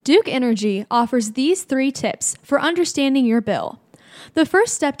Duke Energy offers these 3 tips for understanding your bill. The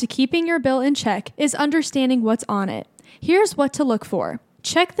first step to keeping your bill in check is understanding what's on it. Here's what to look for.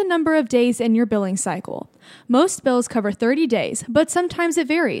 Check the number of days in your billing cycle. Most bills cover 30 days, but sometimes it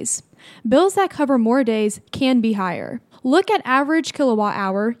varies. Bills that cover more days can be higher. Look at average kilowatt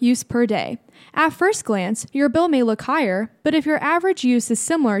hour use per day. At first glance, your bill may look higher, but if your average use is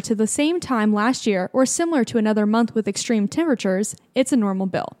similar to the same time last year or similar to another month with extreme temperatures, it's a normal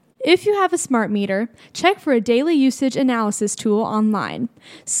bill. If you have a smart meter, check for a daily usage analysis tool online.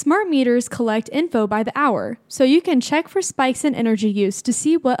 Smart meters collect info by the hour, so you can check for spikes in energy use to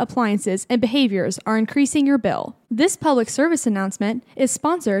see what appliances and behaviors are increasing your bill. This public service announcement is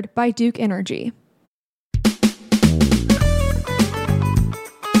sponsored by Duke Energy.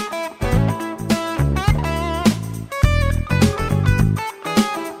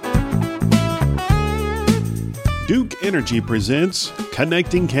 Duke Energy presents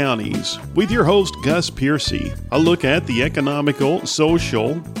Connecting Counties with your host, Gus Piercy. A look at the economical,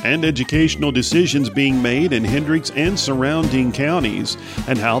 social, and educational decisions being made in Hendricks and surrounding counties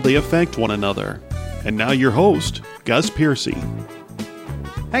and how they affect one another. And now your host, Gus Piercy.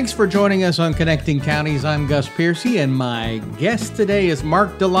 Thanks for joining us on Connecting Counties. I'm Gus Piercy, and my guest today is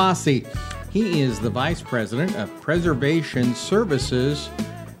Mark DeLacy. He is the Vice President of Preservation Services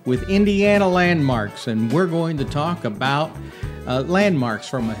with Indiana Landmarks, and we're going to talk about landmarks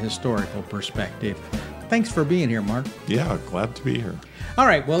from a historical perspective. Thanks for being here, Mark. Yeah, glad to be here. All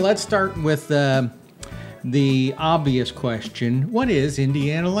right, well, let's start with the obvious question. What is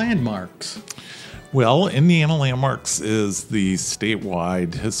Indiana Landmarks? Well, Indiana Landmarks is the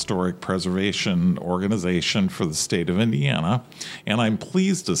statewide historic preservation organization for the state of Indiana, and I'm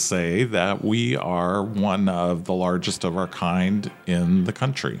pleased to say that we are one of the largest of our kind in the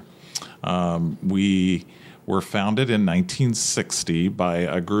country. We were founded in 1960 by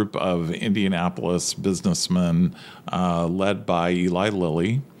a group of Indianapolis businessmen led by Eli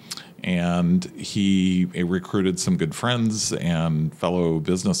Lilly. And he recruited some good friends and fellow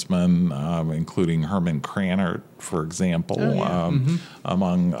businessmen, including Herman Cranert, for example,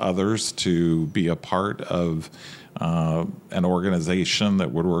 among others, to be a part of an organization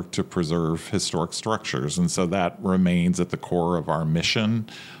that would work to preserve historic structures. And so that remains at the core of our mission.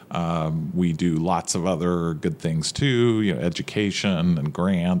 We do lots of other good things too, education and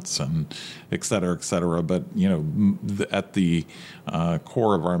grants and et cetera, et cetera. But, at the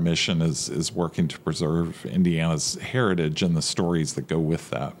core of our mission is working to preserve Indiana's heritage and the stories that go with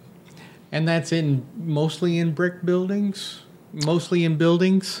that. And that's mostly in brick buildings? Mostly in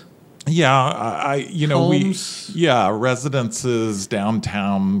buildings? Yeah, homes? Residences,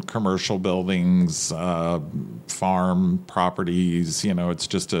 downtown commercial buildings, farm properties. It's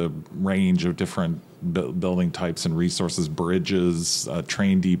just a range of different building types and resources, bridges,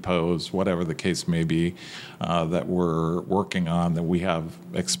 train depots, whatever the case may be, that we're working on, that we have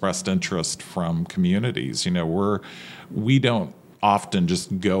expressed interest from communities. We don't often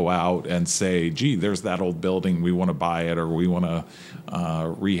just go out and say, gee, there's that old building, we want to buy it, or we want to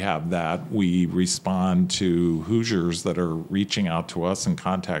rehab that. We respond to Hoosiers that are reaching out to us and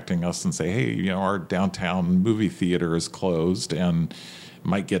contacting us and say, hey, our downtown movie theater is closed and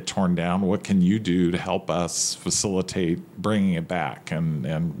might get torn down. What can you do to help us facilitate bringing it back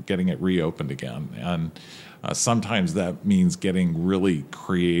and getting it reopened again? And sometimes that means getting really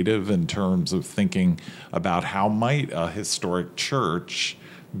creative in terms of thinking about how might a historic church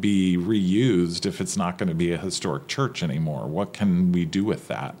be reused if it's not going to be a historic church anymore. What can we do with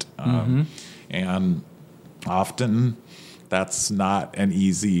that? And often that's not an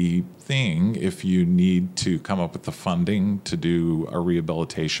easy thing if you need to come up with the funding to do a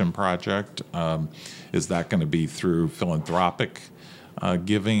rehabilitation project. Is that going to be through philanthropic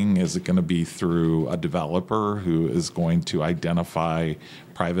giving? Is it going to be through a developer who is going to identify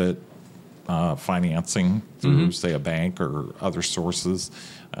private financing through, say, a bank or other sources,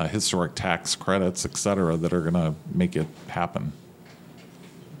 historic tax credits, et cetera, that are going to make it happen?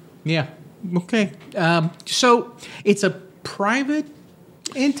 Yeah. Okay. So it's a private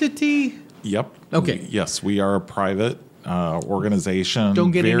entity? Yep. Okay. Yes, we are a private organization.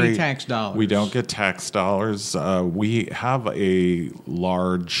 Don't get any tax dollars. We don't get tax dollars. We have a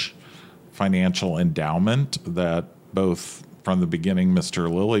large financial endowment that both from the beginning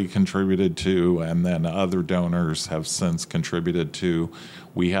Mr. Lilly contributed to, and then other donors have since contributed to.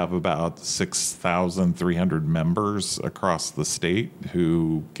 We have about 6,300 members across the state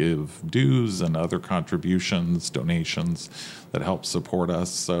who give dues and other contributions, donations that help support us.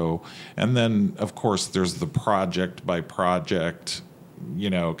 So, and then of course there's the project by project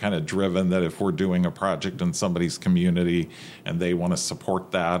kind of driven that if we're doing a project in somebody's community and they want to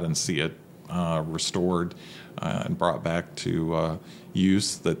support that and see it restored and brought back to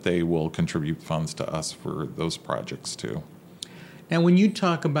use, that they will contribute funds to us for those projects too. Now, when you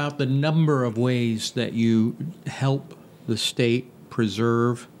talk about the number of ways that you help the state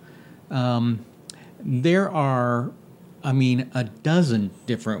preserve, there are, a dozen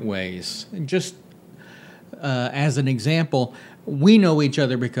different ways. Just as an example, we know each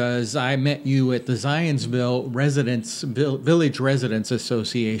other because I met you at the Zionsville Village Residents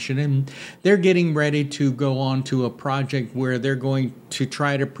Association, and they're getting ready to go on to a project where they're going to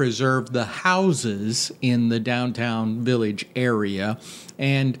try to preserve the houses in the downtown village area,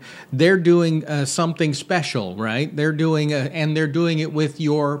 and they're doing something special, right? They're doing it with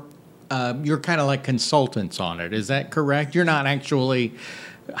you're kind of like consultants on it. Is that correct? You're not actually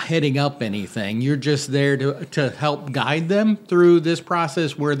heading up anything. You're just there to help guide them through this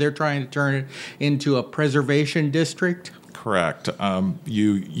process where they're trying to turn it into a preservation district? Correct.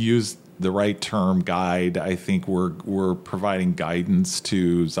 You used the right term, guide. I think we're providing guidance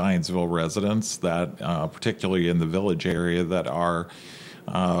to Zionsville residents that, particularly in the village area, that are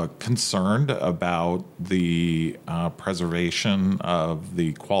concerned about the preservation of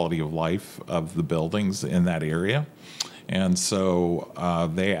the quality of life of the buildings in that area. And so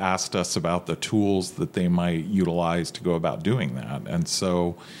they asked us about the tools that they might utilize to go about doing that. And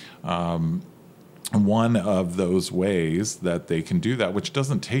so one of those ways that they can do that, which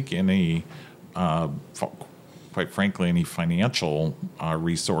doesn't take any, quite frankly, any financial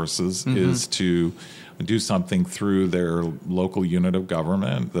resources, is to do something through their local unit of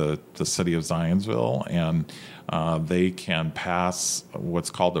government, the city of Zionsville, and they can pass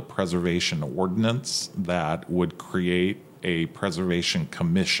what's called a preservation ordinance that would create a preservation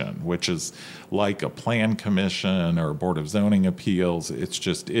commission, which is like a plan commission or a board of zoning appeals.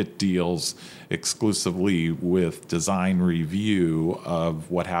 It deals exclusively with design review of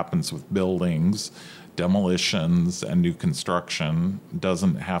what happens with buildings, demolitions, and new construction.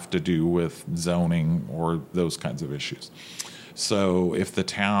 Doesn't have to do with zoning or those kinds of issues. So if the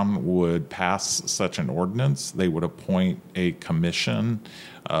town would pass such an ordinance, they would appoint a commission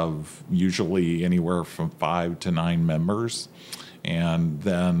of usually anywhere from 5 to 9 members. And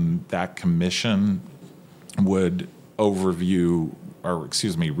then that commission would review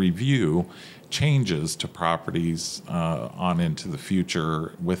changes to properties on into the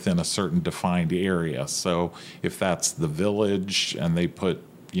future within a certain defined area. So if that's the village and they put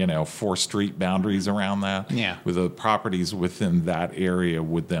 4 street boundaries around that, with the properties within that area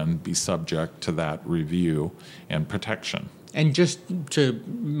would then be subject to that review and protection. And just to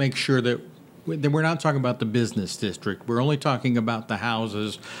make sure that we're not talking about the business district, we're only talking about the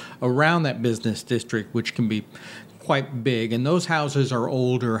houses around that business district, which can be quite big. And those houses are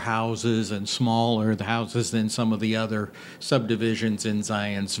older houses and smaller houses than some of the other subdivisions in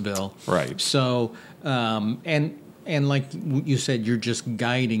Zionsville. Right. So, and like you said, you're just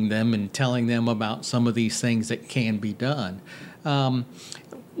guiding them and telling them about some of these things that can be done.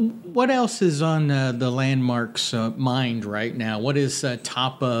 What else is on the Landmarks' mind right now? What is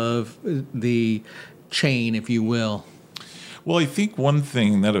top of the chain, if you will? Well, I think one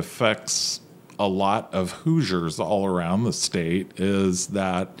thing that affects a lot of Hoosiers all around the state is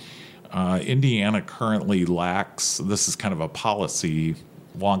that Indiana currently lacks, this is kind of a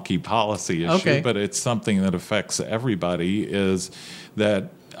wonky policy issue, but it's something that affects everybody, is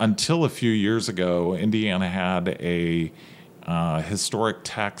that until a few years ago, Indiana had a historic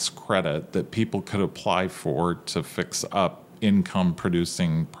tax credit that people could apply for to fix up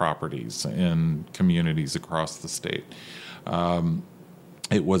income-producing properties in communities across the state.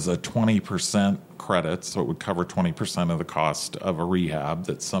 It was a 20% credit, so it would cover 20% of the cost of a rehab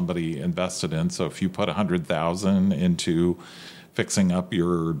that somebody invested in. So if you put $100,000 into fixing up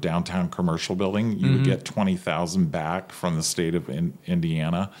your downtown commercial building, you would get $20,000 back from the state of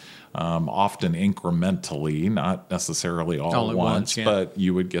Indiana, often incrementally, not necessarily all at once, but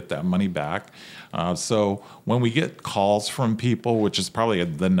you would get that money back. So when we get calls from people, which is probably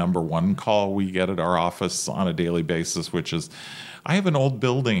the number one call we get at our office on a daily basis, which is, I have an old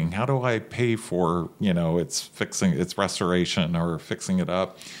building. How do I pay for, its restoration or fixing it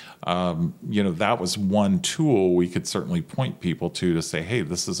up? That was one tool we could certainly point people to say, hey,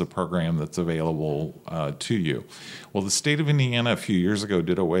 this is a program that's available to you. Well, the state of Indiana a few years ago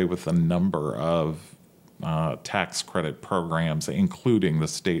did away with a number of tax credit programs, including the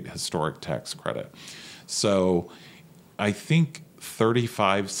state historic tax credit. So I think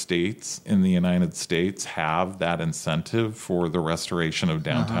 35 states in the United States have that incentive for the restoration of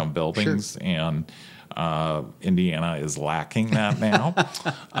downtown buildings. Sure. And Indiana is lacking that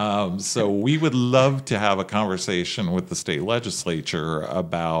now. So we would love to have a conversation with the state legislature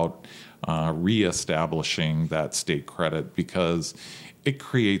about reestablishing that state credit, because it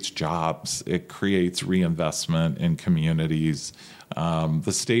creates jobs, it creates reinvestment in communities.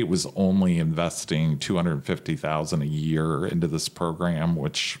 The state was only investing $250,000 a year into this program,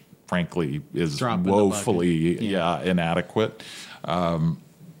 which frankly is woefully inadequate.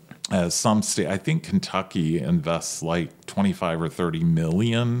 As some state, I think Kentucky invests like 25 or 30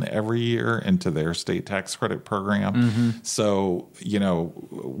 million every year into their state tax credit program. So,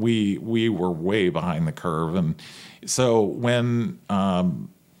 we were way behind the curve. And so when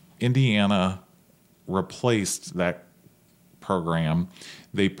Indiana replaced that program,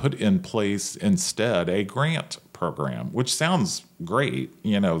 they put in place instead a grant program, which sounds great,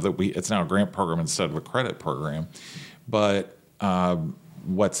 that it's now a grant program instead of a credit program. But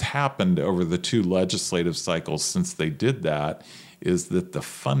what's happened over the two legislative cycles since they did that is that the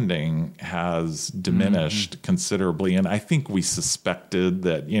funding has diminished considerably. And I think we suspected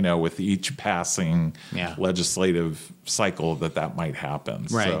that, with each passing legislative cycle that might happen.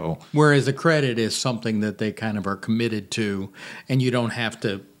 Right. So, whereas a credit is something that they kind of are committed to, and you don't have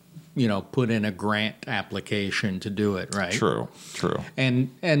to, put in a grant application to do it, right? True.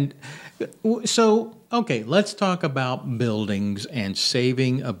 And so, okay, let's talk about buildings and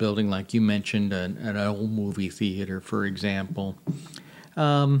saving a building, like you mentioned, an old movie theater, for example.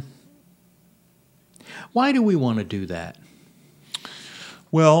 Why do we want to do that?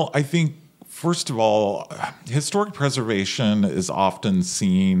 Well, I think, first of all, historic preservation is often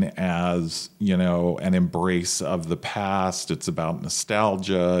seen as, an embrace of the past. It's about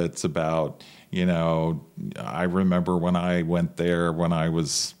nostalgia. It's about, I remember when I went there when I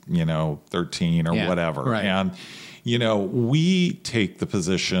was, 13 or whatever. Right. And, we take the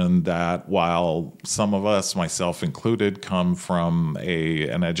position that while some of us, myself included, come from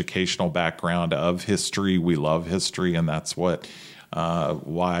an educational background of history, we love history, and that's what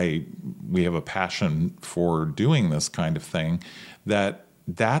why we have a passion for doing this kind of thing,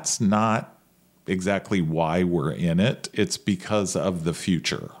 that's not exactly why we're in it. It's because of the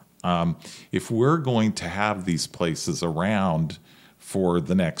future. If we're going to have these places around for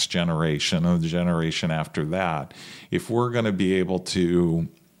the next generation and the generation after that, if we're going to be able to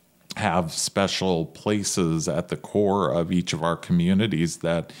have special places at the core of each of our communities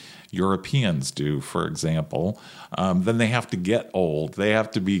that Europeans do, for example, then they have to get old. They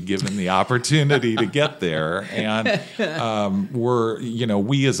have to be given the opportunity to get there. And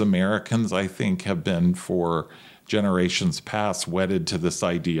we as Americans, I think, have been for generations past wedded to this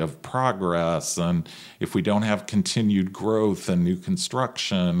idea of progress. And if we don't have continued growth and new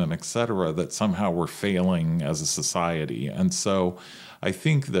construction and et cetera, that somehow we're failing as a society. And so I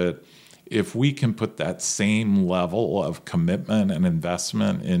think that if we can put that same level of commitment and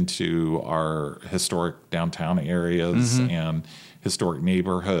investment into our historic downtown areas and historic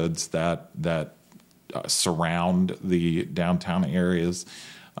neighborhoods that surround the downtown areas,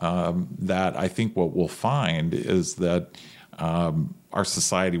 that I think what we'll find is that our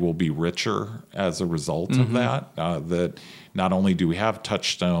society will be richer as a result of that. That not only do we have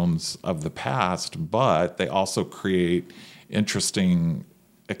touchstones of the past, but they also create interesting,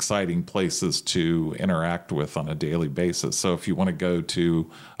 exciting places to interact with on a daily basis. So if you want to go to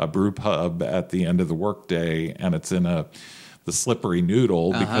a brew pub at the end of the workday and it's in the Slippery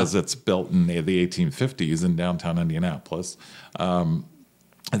Noodle because it's built in the 1850s in downtown Indianapolis,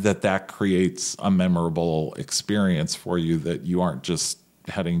 that creates a memorable experience for you, that you aren't just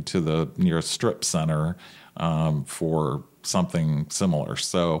heading to the nearest strip center for something similar.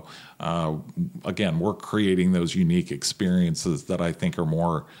 So again, we're creating those unique experiences that I think are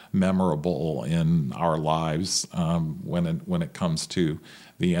more memorable in our lives when it comes to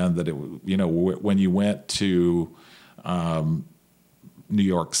the end. That when you went to New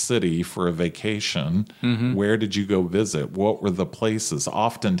York City for a vacation, where did you go visit? What were the places?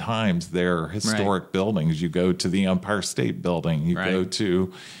 Oftentimes they're historic buildings. You go to the Empire State Building, you go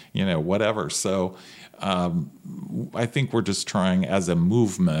to, whatever. So I think we're just trying as a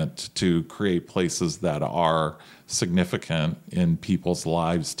movement to create places that are significant in people's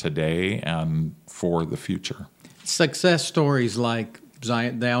lives today and for the future. Success stories like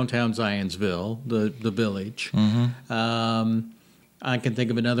downtown Zionsville, the village. I can think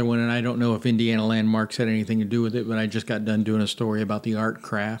of another one, and I don't know if Indiana Landmarks had anything to do with it, but I just got done doing a story about the art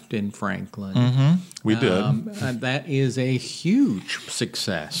craft in Franklin. We did. That is a huge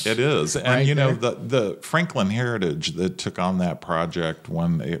success. It is. And, Right the Franklin Heritage that took on that project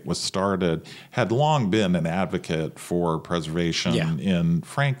when it was started had long been an advocate for preservation in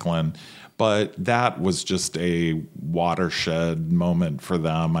Franklin. But that was just a watershed moment for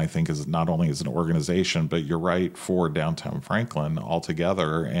them, I think, as not only as an organization, but you're right, for downtown Franklin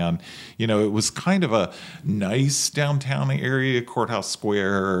altogether. And, it was kind of a nice downtown area, Courthouse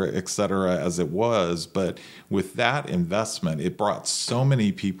Square, et cetera, as it was. But with that investment, it brought so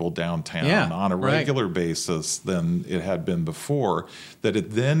many people downtown on a regular basis than it had been before, that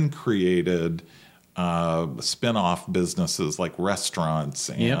it then created spin-off businesses like restaurants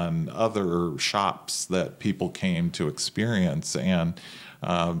and other shops that people came to experience. And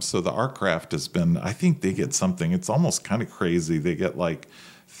so the Artcraft has been, I think they get something, it's almost kind of crazy. They get like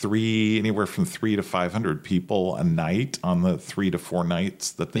anywhere from 300 to 500 people a night on the 3 to 4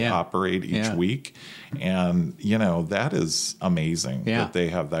 nights that they operate each week. And, that is amazing that they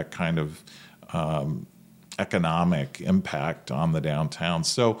have that kind of economic impact on the downtown.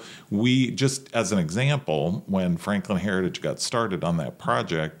 So we, just as an example, when Franklin Heritage got started on that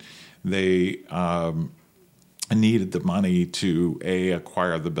project, they needed the money to A,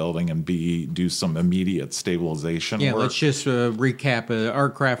 acquire the building, and B, do some immediate stabilization work. Let's just recap.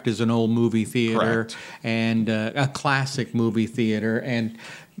 Artcraft is an old movie theater. Correct. And a classic movie theater, and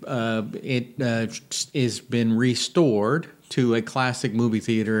it has been restored to a classic movie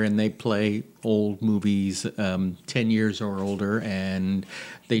theater, and they play old movies 10 years or older, and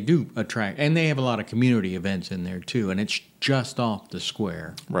they do attract, and they have a lot of community events in there too, and it's just off the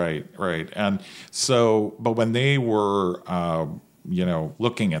square. Right. And so, but when they were,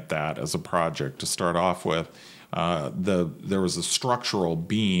 looking at that as a project to start off with, there was a structural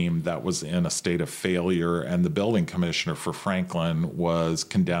beam that was in a state of failure, and the building commissioner for Franklin was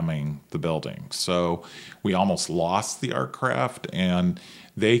condemning the building. So we almost lost the Artcraft, and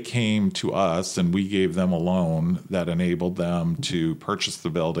they came to us, and we gave them a loan that enabled them to purchase the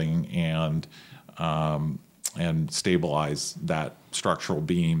building and stabilize that structural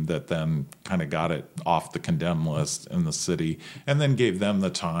beam that then kind of got it off the condemned list in the city, and then gave them the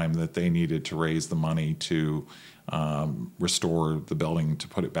time that they needed to raise the money to restore the building, to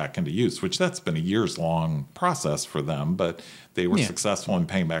put it back into use, which that's been a years-long process for them. But they were successful in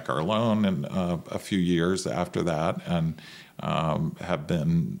paying back our loan in a few years after that, and have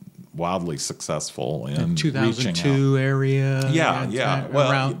been wildly successful in 2002 area.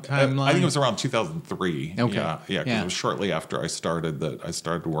 Well, timeline. I think it was around 2003. Okay. Yeah. It was shortly after I started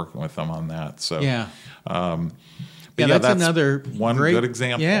working with them on that. So that's another one great, good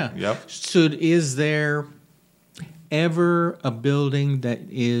example. Yeah. Yep. So is there ever a building that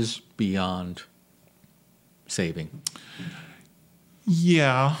is beyond saving?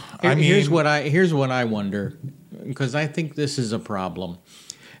 Yeah. Here's what I wonder, because I think this is a problem.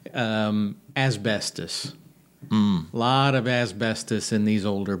 Asbestos. A lot of asbestos in these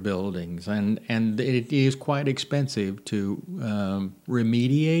older buildings, and it is quite expensive to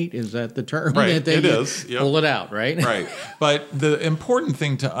remediate. Is that the term? Right, That it is. Yep. Pull it out, right? Right. But the important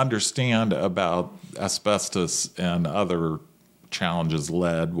thing to understand about asbestos and other challenges,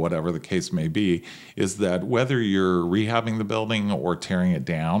 lead, whatever the case may be, is that whether you're rehabbing the building or tearing it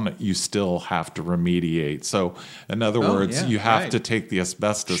down, you still have to remediate. So, in other words, you have to take the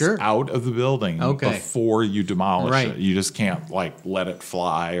asbestos out of the building before you demolish it. You just can't let it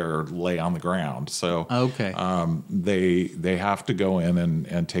fly or lay on the ground. So, they have to go in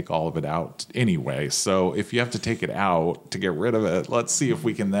and take all of it out anyway. So, if you have to take it out to get rid of it, let's see if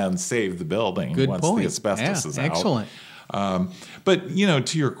we can then save the building once the asbestos is out. Excellent. But,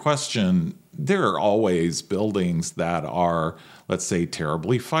 to your question, there are always buildings that are, let's say,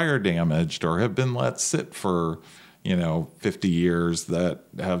 terribly fire damaged or have been let sit for, 50 years, that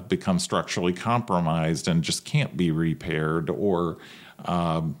have become structurally compromised and just can't be repaired, or,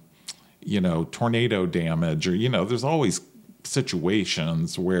 tornado damage, or, there's always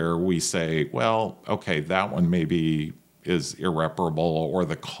situations where we say, well, okay, that one maybe is irreparable, or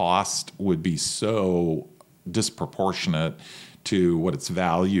the cost would be so disproportionate to what its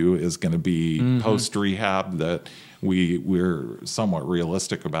value is going to be post rehab that we're somewhat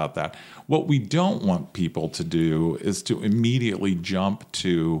realistic about that. What we don't want people to do is to immediately jump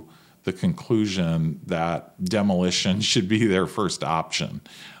to the conclusion that demolition should be their first option.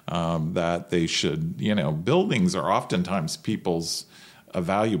 That they should, buildings are oftentimes people's a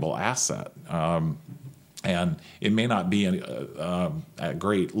valuable asset. And it may not be a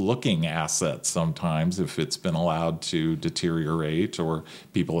great looking asset sometimes if it's been allowed to deteriorate, or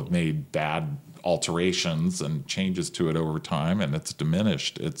people have made bad alterations and changes to it over time, and it's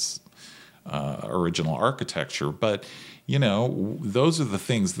diminished its original architecture. But, those are the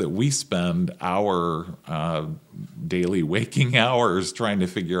things that we spend our daily waking hours trying to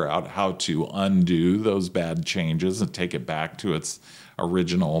figure out how to undo those bad changes and take it back to its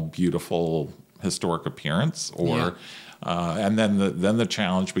original beautiful historic appearance. And then the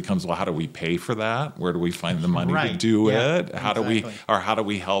challenge becomes, well, how do we pay for that? Where do we find the money to do it? How do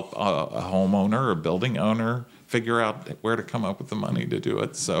we help a homeowner or building owner figure out where to come up with the money to do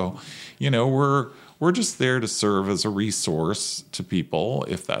it? So, we're just there to serve as a resource to people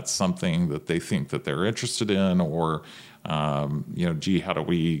if that's something that they think that they're interested in, or how do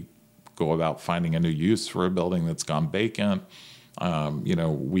we go about finding a new use for a building that's gone vacant?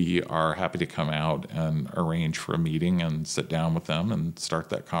 We are happy to come out and arrange for a meeting and sit down with them and start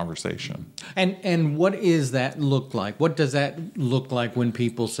that conversation. And what is that look like? What does that look like when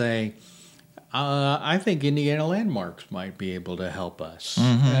people say, I think Indiana Landmarks might be able to help us?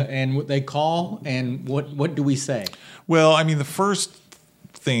 And they call, and what do we say? Well, the first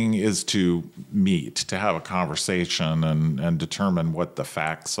thing is to meet, to have a conversation and determine what the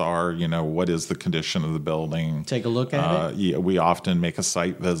facts are. What is the condition of the building? Take a look at it? Yeah, we often make a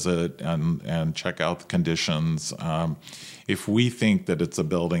site visit and check out the conditions. If we think that it's a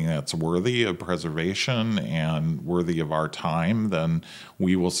building that's worthy of preservation and worthy of our time, then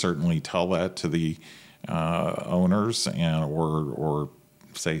we will certainly tell that to the owners or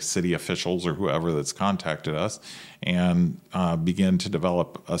say city officials or whoever that's contacted us, and begin to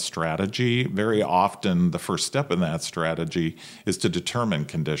develop a strategy. Very often the first step in that strategy is to determine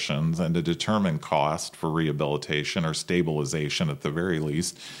conditions and to determine cost for rehabilitation or stabilization at the very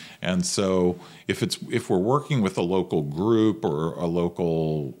least. And so if we're working with a local group or a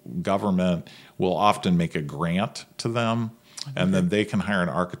local government, we'll often make a grant to them. And then they can hire an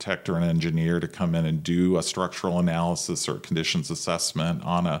architect or an engineer to come in and do a structural analysis or conditions assessment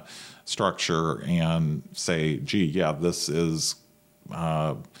on a structure and say, gee, yeah, this is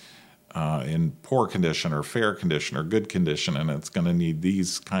in poor condition or fair condition or good condition, and it's going to need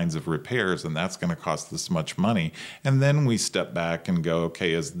these kinds of repairs, and that's going to cost this much money. And then we step back and go,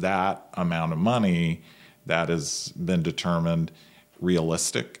 okay, is that amount of money that has been determined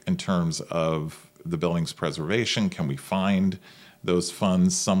realistic in terms of the building's preservation? Can we find those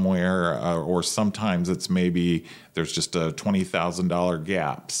funds somewhere? Or sometimes it's maybe there's just a $20,000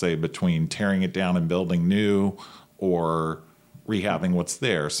 gap, say, between tearing it down and building new or rehabbing what's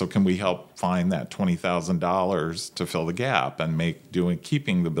there. So can we help find that $20,000 to fill the gap and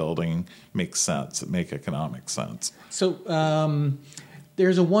keeping the building make sense, make economic sense? So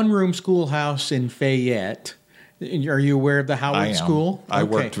there's a one-room schoolhouse in Fayette. Are you aware of the Howard School? I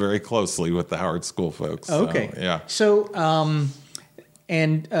worked very closely with the Howard School folks. Okay. So, yeah. So,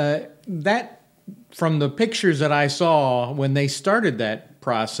 that, from the pictures that I saw when they started that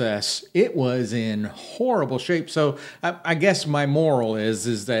process, it was in horrible shape. So I guess my moral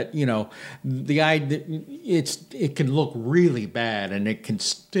is that, the idea, it can look really bad and it can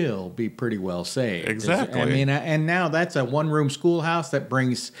still be pretty well saved. Exactly. And now that's a one-room schoolhouse that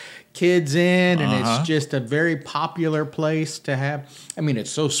brings kids in, and it's just a very popular place to have. It's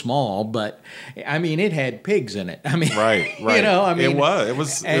so small, but it had pigs in it. Right.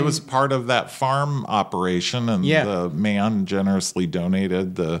 It was part of that farm operation, and the man generously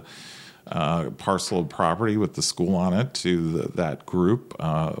donated the parcel of property with the school on it to that group.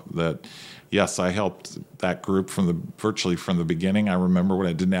 Yes, I helped that group virtually from the beginning. I remember when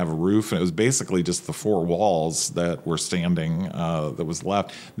it didn't have a roof, and it was basically just the four walls that were standing that was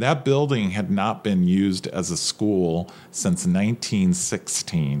left. That building had not been used as a school since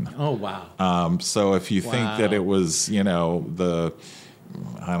 1916. Oh, wow. So if you think that it was, the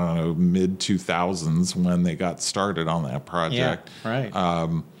mid-2000s when they got started on that project. Yeah,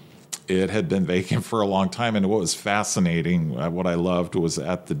 right. It had been vacant for a long time, and what was fascinating, what I loved, was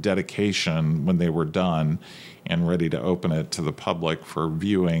at the dedication when they were done and ready to open it to the public for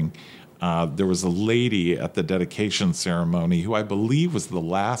viewing. There was a lady at the dedication ceremony who I believe was the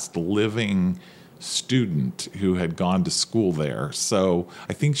last living student who had gone to school there. So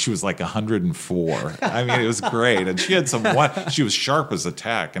I think she was like 104. It was great, and she had she was sharp as a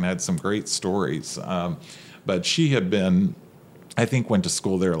tack and had some great stories. But she had been, I think, went to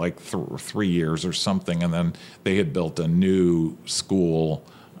school there like 3 years or something, and then they had built a new school.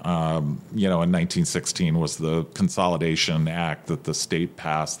 In 1916 was the Consolidation Act that the state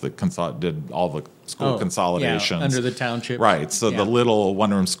passed that did all the school consolidations. Under the township. Right, so the little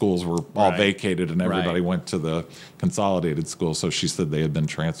one-room schools were all vacated, and everybody went to the consolidated school, so she said they had been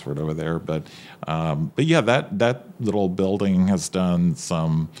transferred over there. But yeah, that little building has done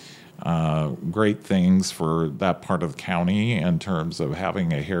some great things for that part of the county in terms of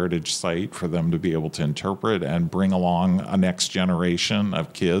having a heritage site for them to be able to interpret and bring along a next generation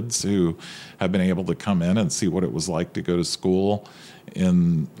of kids who have been able to come in and see what it was like to go to school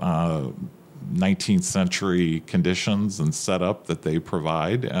in 19th century conditions and setup that they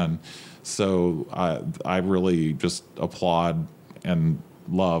provide. And so I really just applaud and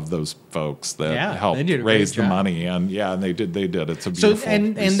love those folks that helped raise the money, and they did. It's a beautiful. So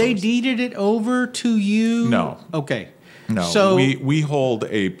and they deeded it over to you? No. Okay. No. So we hold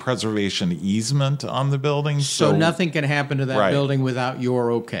a preservation easement on the building. So nothing can happen to that building without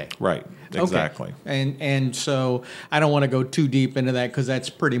your okay. Right. Exactly. Okay. And so I don't want to go too deep into that because that's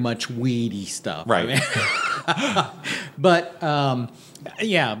pretty much weedy stuff. Right. But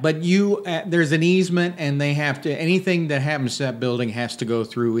you there's an easement, and they have to, anything that happens to that building has to go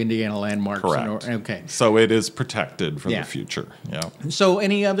through Indiana Landmarks. Correct. Okay. So it is protected for the future. Yeah. So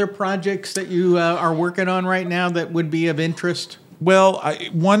any other projects that you are working on right now that would be of interest? Well,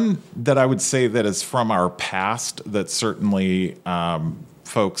 one that I would say that is from our past that certainly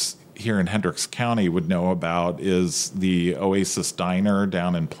folks here in Hendricks County would know about is the Oasis Diner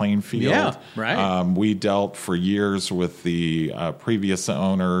down in Plainfield. Yeah, right. We dealt for years with the previous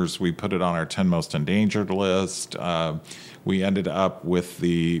owners. We put it on our 10 most endangered list. We ended up with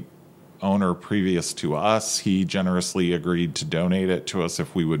the owner previous to us. He generously agreed to donate it to us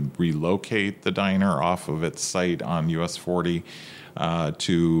if we would relocate the diner off of its site on US 40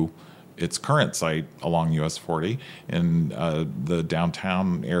 to its current site along US 40 in the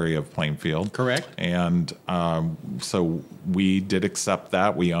downtown area of Plainfield. Correct. And so we did accept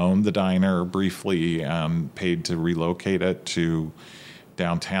that. We owned the diner briefly and paid to relocate it to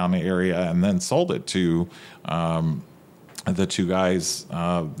downtown area, and then sold it to the two guys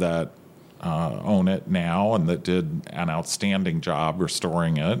that own it now and that did an outstanding job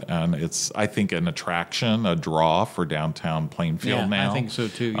restoring it. And it's, I think, an attraction, a draw for downtown Plainfield now. I think so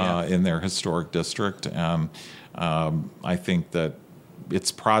too, in their historic district. And I think that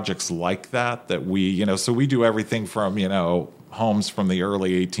it's projects like that we, so we do everything from, homes from the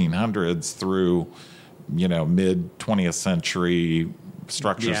early 1800s through, mid 20th century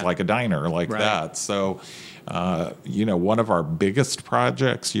structures like a diner like that. So, one of our biggest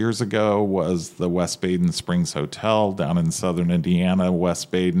projects years ago was the West Baden Springs Hotel down in southern Indiana,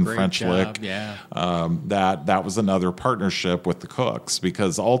 West Baden, French Lick. Yeah. That was another partnership with the Cooks,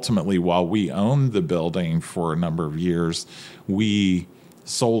 because ultimately, while we owned the building for a number of years, we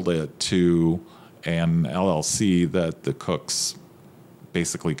sold it to an LLC that the Cooks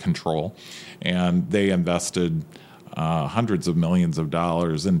basically control, and they invested hundreds of millions of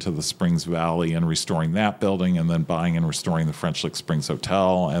dollars into the Springs Valley and restoring that building, and then buying and restoring the French Lick Springs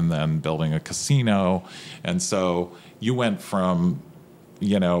Hotel, and then building a casino. And so you went from,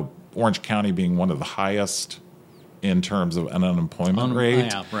 Orange County being one of the highest in terms of an unemployment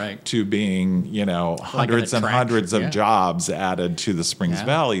rate to being, hundreds and hundreds of jobs added to the Springs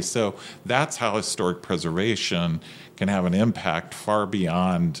Valley. So that's how historic preservation can have an impact far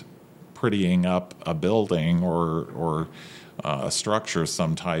beyond prettying up a building or a structure of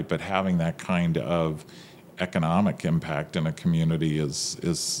some type, but having that kind of economic impact in a community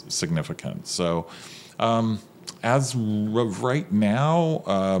is significant. So as of right now...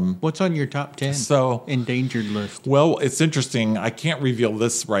 what's on your top 10 endangered list? Well, it's interesting. I can't reveal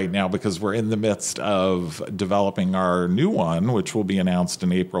this right now because we're in the midst of developing our new one, which will be announced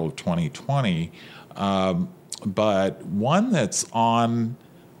in April of 2020. But one that's on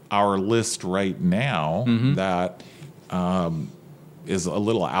our list right now that is a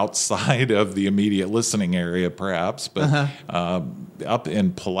little outside of the immediate listening area, perhaps, but up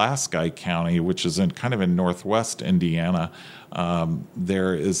in Pulaski County, which is in northwest Indiana,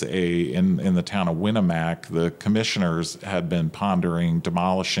 there is in the town of Winnemac, the commissioners had been pondering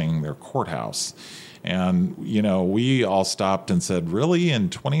demolishing their courthouse. And, we all stopped and said, really, in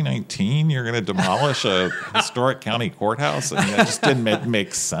 2019, you're going to demolish a historic county courthouse? I mean, that just didn't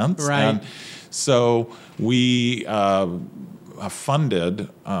make sense. Right. And so we funded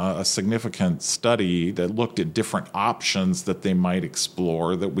a significant study that looked at different options that they might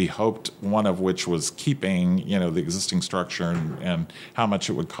explore, that we hoped, one of which was keeping, the existing structure and how much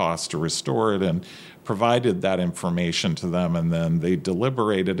it would cost to restore it, and provided that information to them. And then they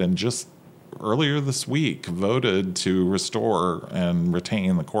deliberated and just earlier this week voted to restore and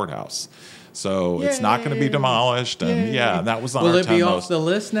retain the courthourse. So it's not going to be demolished. And that was on our 10 most. Will it be off the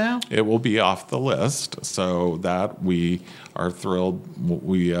list now? It will be off the list. So that we are thrilled.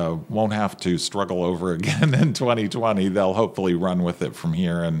 We won't have to struggle over again in 2020. They'll hopefully run with it from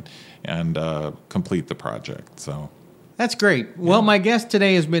here and complete the project. So That's great. Well, my guest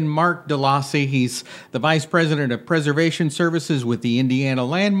today has been Mark DeLacy. He's the Vice President of Preservation Services with the Indiana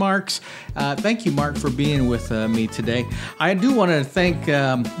Landmarks. Thank you, Mark, for being with me today. I do want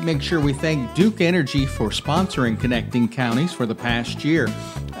to make sure we thank Duke Energy for sponsoring Connecting Counties for the past year.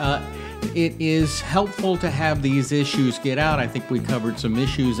 It is helpful to have these issues get out. I think we covered some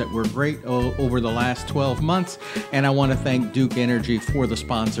issues that were great over the last 12 months, and I want to thank Duke Energy for the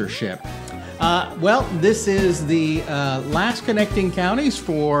sponsorship. Well, this is the last Connecting Counties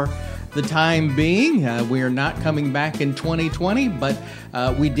for the time being. We are not coming back in 2020, but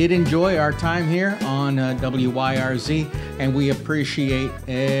we did enjoy our time here on WYRZ, and we appreciate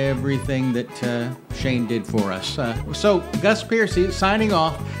everything that Shane did for us. So, Gus Piercy signing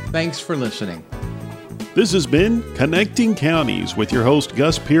off. Thanks for listening. This has been Connecting Counties with your host,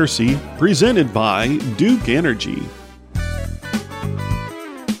 Gus Piercy, presented by Duke Energy.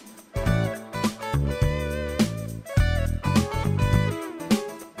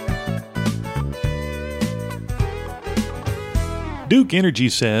 Duke Energy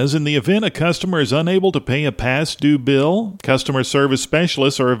says in the event a customer is unable to pay a past due bill, customer service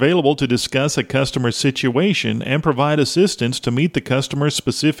specialists are available to discuss a customer's situation and provide assistance to meet the customer's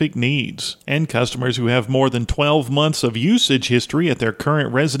specific needs. And customers who have more than 12 months of usage history at their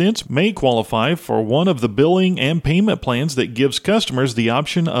current residence may qualify for one of the billing and payment plans that gives customers the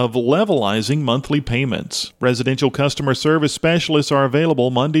option of levelizing monthly payments. Residential customer service specialists are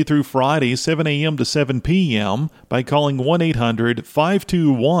available Monday through Friday, 7 a.m. to 7 p.m. by calling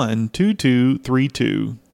 1-800-521-2232.